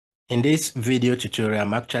In this video tutorial,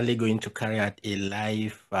 I'm actually going to carry out a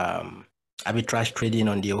live arbitrage trading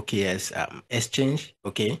on the OKX exchange,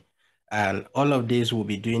 okay? And all of this will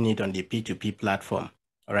be doing it on the P2P platform,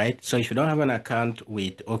 all right? So if you don't have an account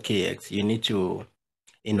with OKX, you need to,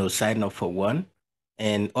 sign up for one.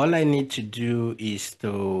 And all I need to do is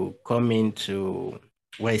to come into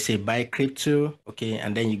where I say buy crypto, okay?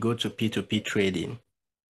 And then you go to P2P trading.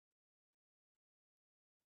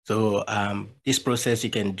 So this process, you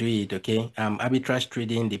can do it, okay? Arbitrage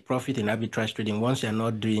trading, the profit in arbitrage trading, once you're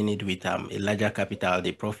not doing it with a larger capital,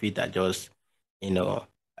 the profit are just,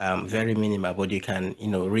 very minimal, but you can,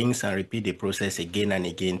 rinse and repeat the process again and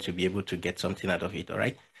again to be able to get something out of it, all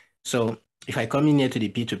right? So if I come in here to the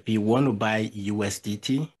P2P, want to buy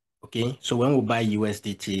USDT, okay? So when we buy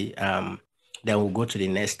USDT, then we'll go to the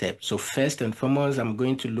next step. So first and foremost, I'm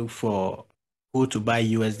going to look for who to buy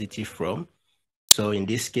USDT from. So in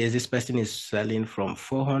this case, this person is selling from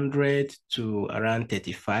 400 to around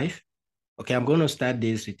 35. Okay, I'm going to start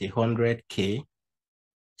this with 100K.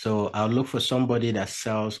 So I'll look for somebody that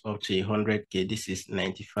sells up to 100K. This is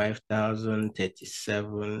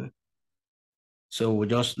 95,037. So we'll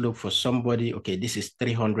just look for somebody. Okay, this is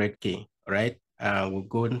 300K, all right? We're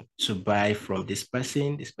going to buy from this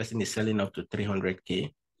person. This person is selling up to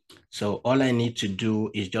 300K. So all I need to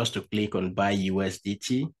do is just to click on buy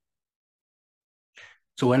USDT.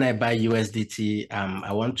 So when I buy USDT,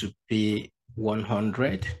 I want to pay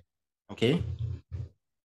 100, okay?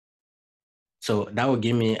 So that will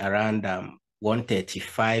give me around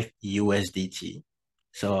 135 USDT.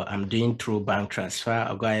 So I'm doing through bank transfer.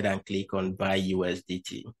 I'll go ahead and click on buy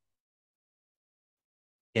USDT.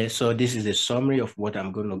 Okay, so this is a summary of what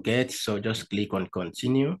I'm going to get. So just click on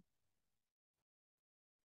continue.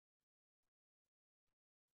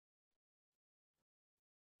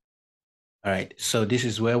 All right, so this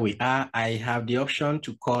is where we are. I have the option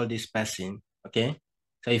to call this person, okay?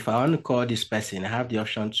 So if I want to call this person, I have the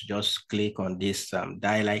option to just click on this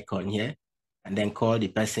dial icon here and then call the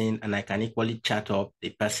person, and I can equally chat up the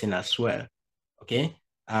person as well, okay?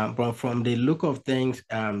 But from the look of things,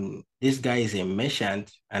 this guy is a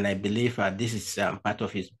merchant, and I believe this is part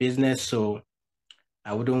of his business, so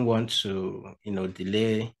I wouldn't want to,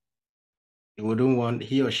 delay.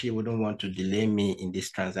 He or she wouldn't want to delay me in this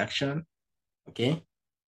transaction, okay?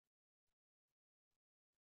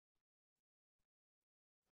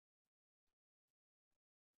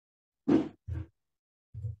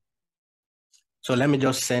 So let me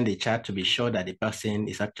just send a chat to be sure that the person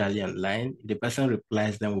is actually online. If the person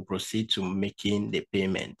replies, then we'll proceed to making the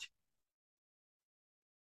payment.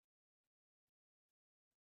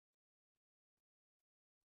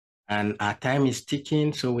 And our time is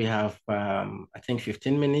ticking, so we have, I think,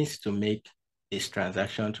 15 minutes to make this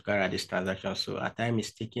transaction, to carry out this transaction. So our time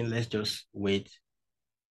is ticking. Let's just wait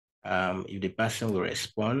if the person will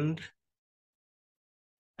respond.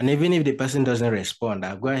 And even if the person doesn't respond,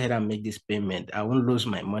 I'll go ahead and make this payment. I won't lose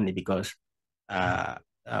my money because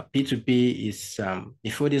P2P is,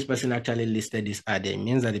 before this person actually listed this ad, it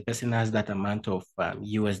means that the person has that amount of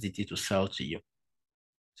USDT to sell to you.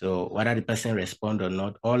 So whether the person respond or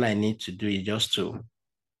not, all I need to do is just to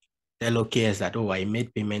tell OKX that, oh, I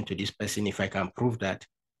made payment to this person. If I can prove that,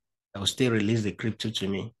 I will still release the crypto to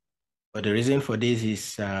me. But the reason for this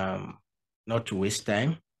is not to waste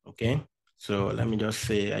time, okay? So let me just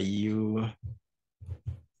say, are you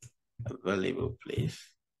available, please?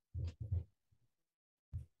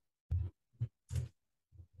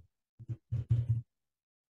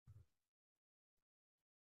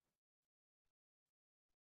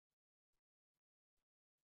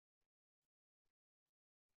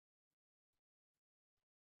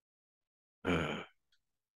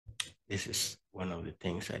 This is one of the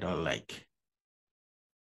things I don't like.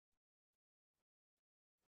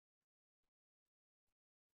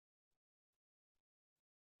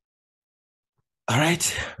 All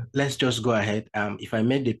right, let's just go ahead. If I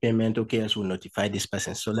make the payment, OKX will notify this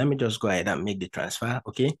person. So let me just go ahead and make the transfer,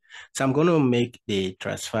 okay? So I'm going to make the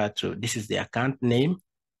transfer to, this is the account name,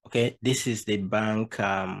 okay? This is the bank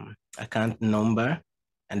account number,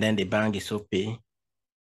 and then the bank is OP,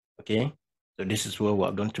 okay? So this is where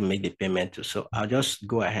we're going to make the payment to. So I'll just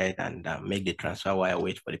go ahead and make the transfer while I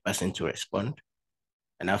wait for the person to respond.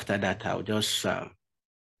 And after that, I'll just go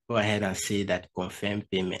ahead and say that confirm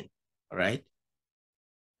payment, all right?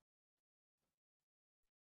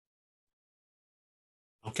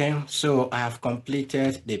 Okay, so I have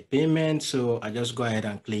completed the payment. So I just go ahead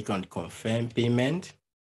and click on confirm payment.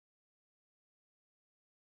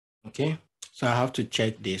 Okay, so I have to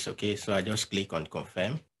check this. Okay, so I just click on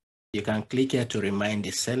confirm. You can click here to remind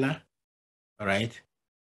the seller. All right,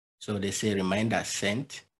 so they say reminder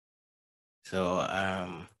sent. So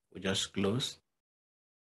we just close.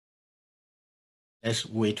 Let's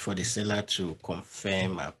wait for the seller to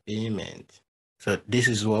confirm our payment. So this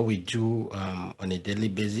is what we do on a daily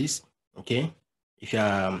basis. Okay, if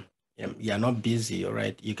you're not busy, all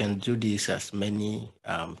right, you can do this as many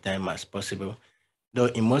time as possible. Though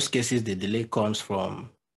in most cases the delay comes from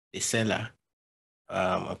the seller.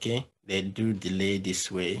 Okay, they do delay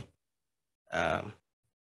this way.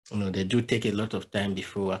 They do take a lot of time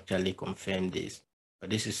before we actually confirm this. But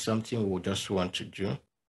this is something we just want to do.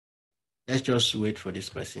 Let's just wait for this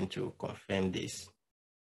person to confirm this.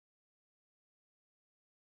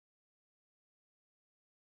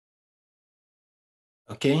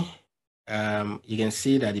 Okay, you can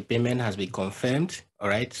see that the payment has been confirmed. All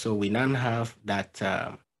right, so we now have that.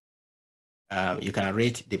 You can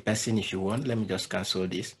rate the person if you want. Let me just cancel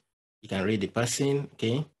this. You can rate the person.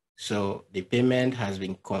 Okay, so the payment has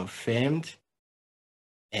been confirmed,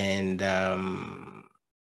 and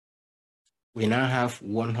we now have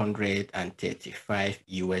 135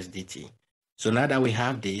 USDT. So now that we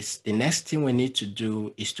have this, the next thing we need to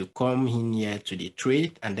do is to come in here to the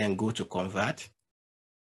trade and then go to convert.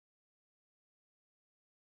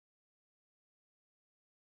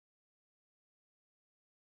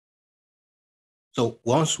 So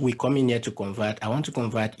once we come in here to convert, I want to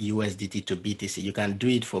convert USDT to BTC. You can do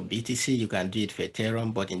it for BTC, you can do it for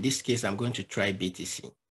Ethereum, but in this case, I'm going to try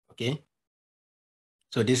BTC, okay?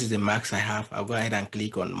 So this is the max I have. I'll go ahead and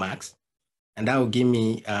click on max, and that will give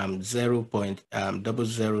me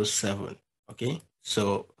 0.007, okay?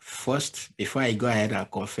 So first, before I go ahead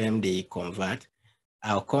and confirm the convert,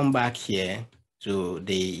 I'll come back here to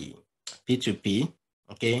the P2P,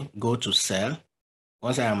 okay? Go to sell.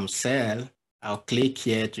 Once I am sell, I'll click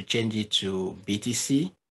here to change it to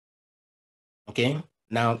BTC. Okay,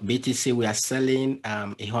 now BTC, we are selling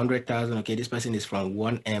 100,000. Okay, this person is from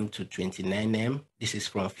 1M to 29M. This is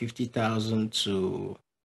from 50,000 to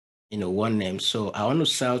 1M. So I want to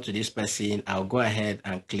sell to this person. I'll go ahead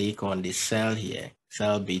and click on the sell here,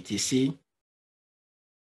 sell BTC.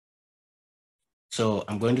 So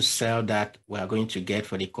I'm going to sell that we are going to get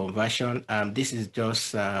for the conversion. This is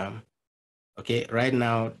just okay, right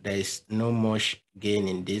now there is no much gain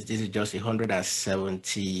in this. This is just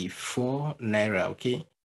 174 naira. Okay,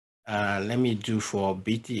 let me do for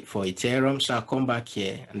Ethereum. So I'll come back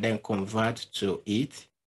here and then convert to ETH.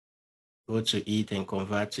 Go to ETH and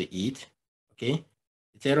convert to ETH. Okay,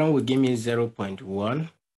 Ethereum will give me 0.1.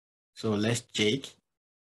 So let's check.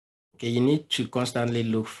 Okay, you need to constantly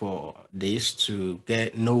look for this to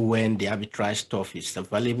know when the arbitrage stuff is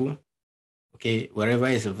available. Okay, wherever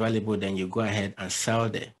it's available, then you go ahead and sell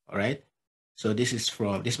there. All right. So this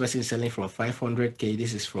person is selling from 500K.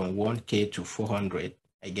 This is from 1K to 400,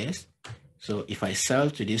 I guess. So if I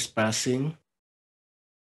sell to this person,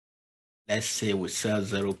 let's say we sell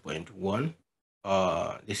 0.1,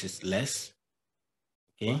 this is less.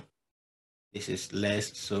 Okay, this is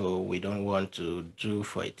less. So we don't want to do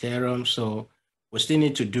for Ethereum. So we still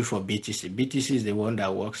need to do for BTC. BTC is the one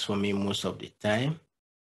that works for me most of the time.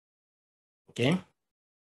 Okay.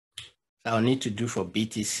 So I'll need to do for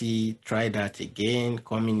BTC, try that again,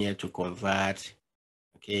 come in here to convert,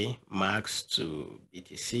 okay, max to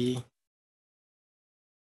BTC.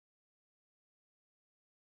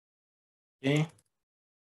 Okay,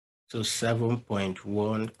 so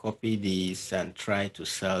 7.1, copy this and try to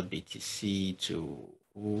sell BTC to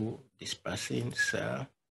this person sell,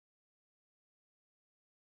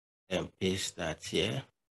 and paste that here.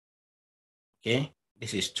 Okay,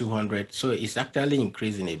 this is 200, so it's actually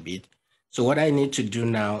increasing a bit. So what I need to do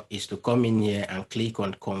now is to come in here and click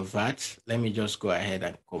on convert. Let me just go ahead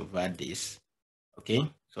and convert this. Okay,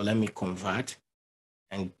 so let me convert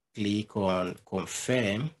and click on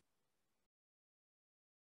confirm.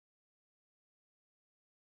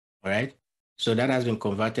 All right, so that has been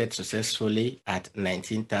converted successfully at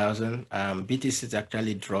 19,000. BTC is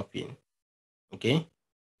actually dropping. Okay,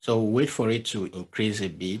 so wait for it to increase a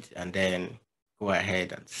bit and then go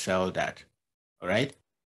ahead and sell that. All right,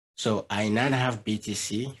 so I now have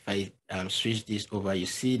BTC. If I switch this over, you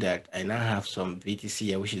see that I now have some BTC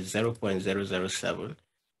here, which is 0.007.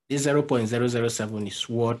 This 0.007 is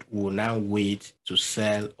what we'll now wait to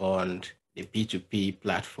sell on the P2P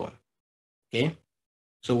platform. Okay,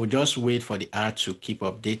 so we'll just wait for the ad to keep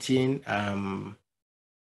updating.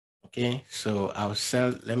 Okay, so I'll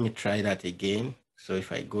sell. Let me try that again. So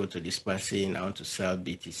if I go to this person, I want to sell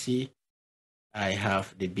BTC. I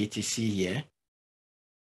have the BTC here.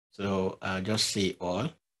 So I'll just say all.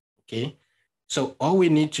 Okay, so all we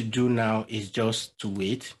need to do now is just to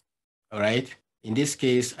wait. All right. In this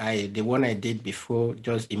case, the one I did before,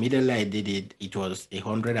 just immediately I did it, it was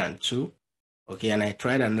 102. Okay, and I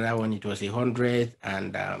tried another one. It was 100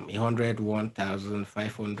 and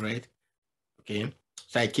 101,500. Okay,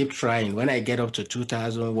 so I keep trying. When I get up to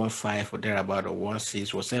 2,015 or thereabout or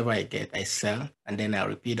 16, whatever I get, I sell, and then I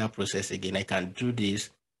repeat that process again. I can do this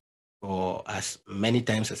for as many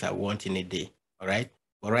times as I want in a day. All right,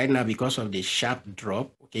 but right now because of the sharp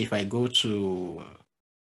drop, okay, if I go to,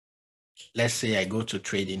 let's say I go to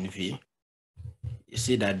TradingView, you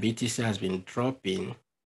see that BTC has been dropping.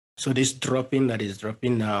 So this dropping that is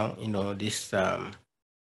dropping now, this the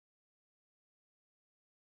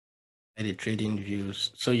trading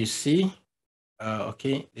views. So you see,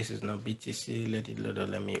 okay, this is not BTC. Let it load.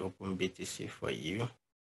 Let me open BTC for you.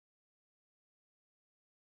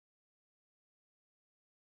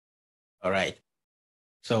 All right.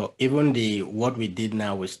 So even what we did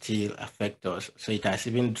now will still affect us. So it has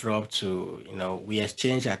even dropped to, we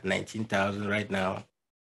exchange at 19,000 right now.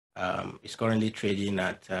 It's currently trading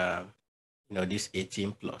at, this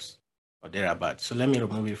 18 plus or thereabout. So let me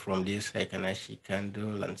remove it from this. I can actually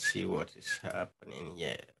candle and see what is happening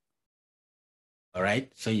here. All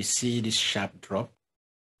right. So you see this sharp drop.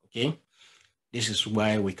 Okay. This is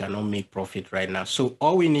why we cannot make profit right now. So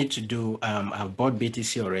all we need to do, I've bought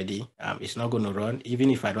BTC already. It's not going to run.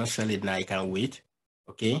 Even if I don't sell it now, I can wait.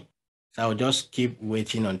 Okay. So I'll just keep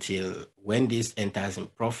waiting until when this enters in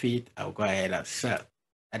profit, I'll go ahead and sell.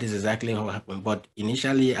 That is exactly what happened. But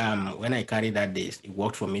initially, when I carried that days, it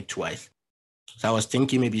worked for me twice. So I was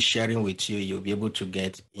thinking maybe sharing with you, you'll be able to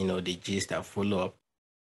get, the gist and follow up.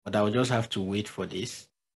 But I will just have to wait for this.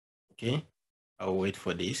 Okay. I'll wait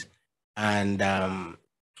for this. And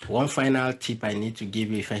one final tip I need to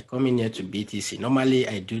give you, if I come in here to BTC, normally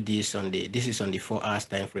I do this this is on the 4 hours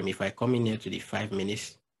time frame. If I come in here to the 5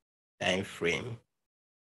 minutes time frame,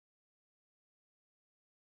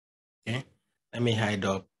 okay, let me hide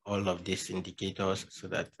up all of these indicators so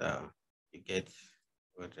that you get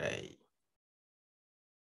what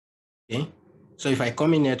okay. So if I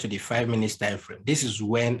come in here to the 5 minutes time frame, this is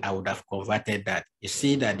when I would have converted that. You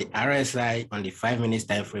see that the RSI on the 5 minutes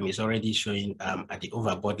time frame is already showing at the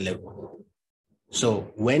overbought level.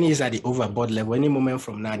 So when it's at the overbought level, any moment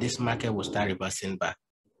from now, this market will start reversing back.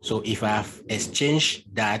 So if I've exchanged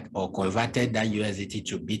that or converted that USDT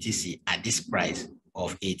to BTC at this price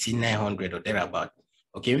of 18,900 or thereabout,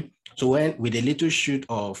 okay? So when with a little shoot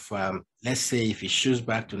of, let's say if it shoots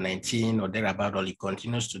back to 19 or thereabout, or it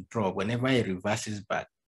continues to drop, whenever it reverses back,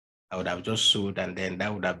 I would have just sold, and then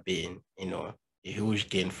that would have been, a huge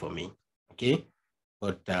gain for me, okay?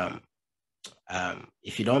 But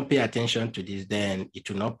if you don't pay attention to this, then it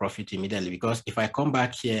will not profit immediately, because if I come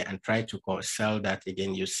back here and try to sell that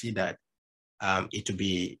again, you see that it will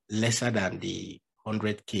be lesser than the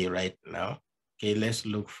 100K right now. Okay, let's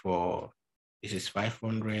look for, this is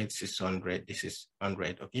 500, 600, this is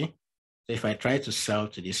 100, okay? So if I try to sell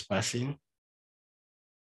to this person,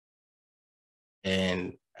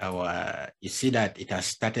 and you see that it has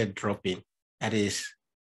started dropping, that is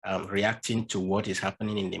reacting to what is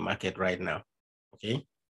happening in the market right now. Okay,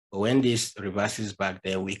 but when this reverses back,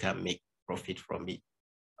 then we can make profit from it.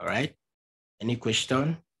 All right, any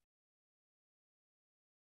question?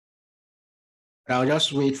 I'll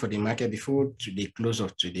just wait for the market before to the close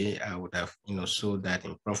of today. I would have sold that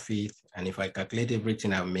in profit, and if I calculate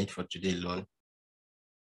everything I've made for today alone,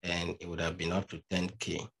 then it would have been up to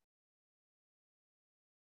 10K. It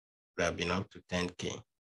would have been up to 10K.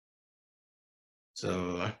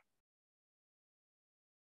 So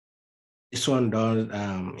this one does,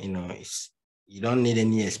 you don't need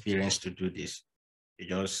any experience to do this. You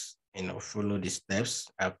just, follow the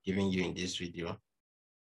steps I've given you in this video,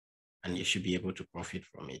 and you should be able to profit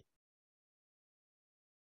from it.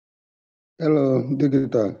 Hello,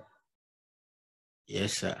 Digital.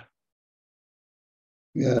 Yes, sir.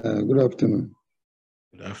 Yeah, good afternoon.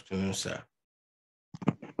 Good afternoon, sir.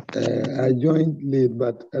 I joined late,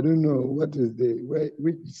 but I don't know what is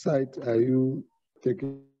which site are you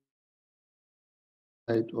taking?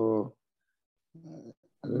 Or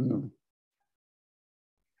I don't know.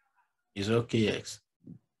 It's OKX.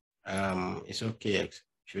 It's OKX.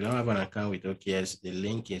 If you don't have an account with OKX, the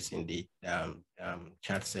link is in the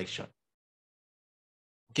chat section.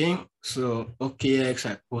 Okay, so OKX,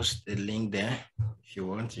 I post the link there. If you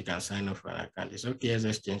want, you can sign up for an account. It's OKX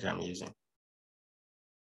exchange I'm using.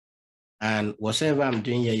 And whatever I'm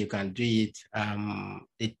doing here, you can do it.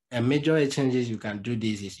 The major exchanges you can do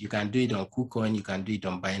this is you can do it on KuCoin, you can do it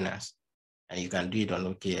on Binance, and you can do it on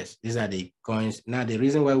OKX. These are the coins. Now, the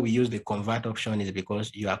reason why we use the convert option is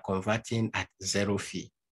because you are converting at 0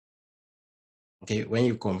 fee. Okay, when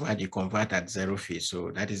you convert at 0 fee.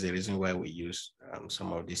 So that is the reason why we use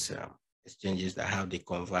some of these exchanges that have the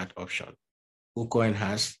convert option. KuCoin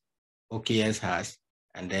has, OKX has,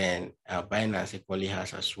 and then Binance equally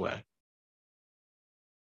has as well.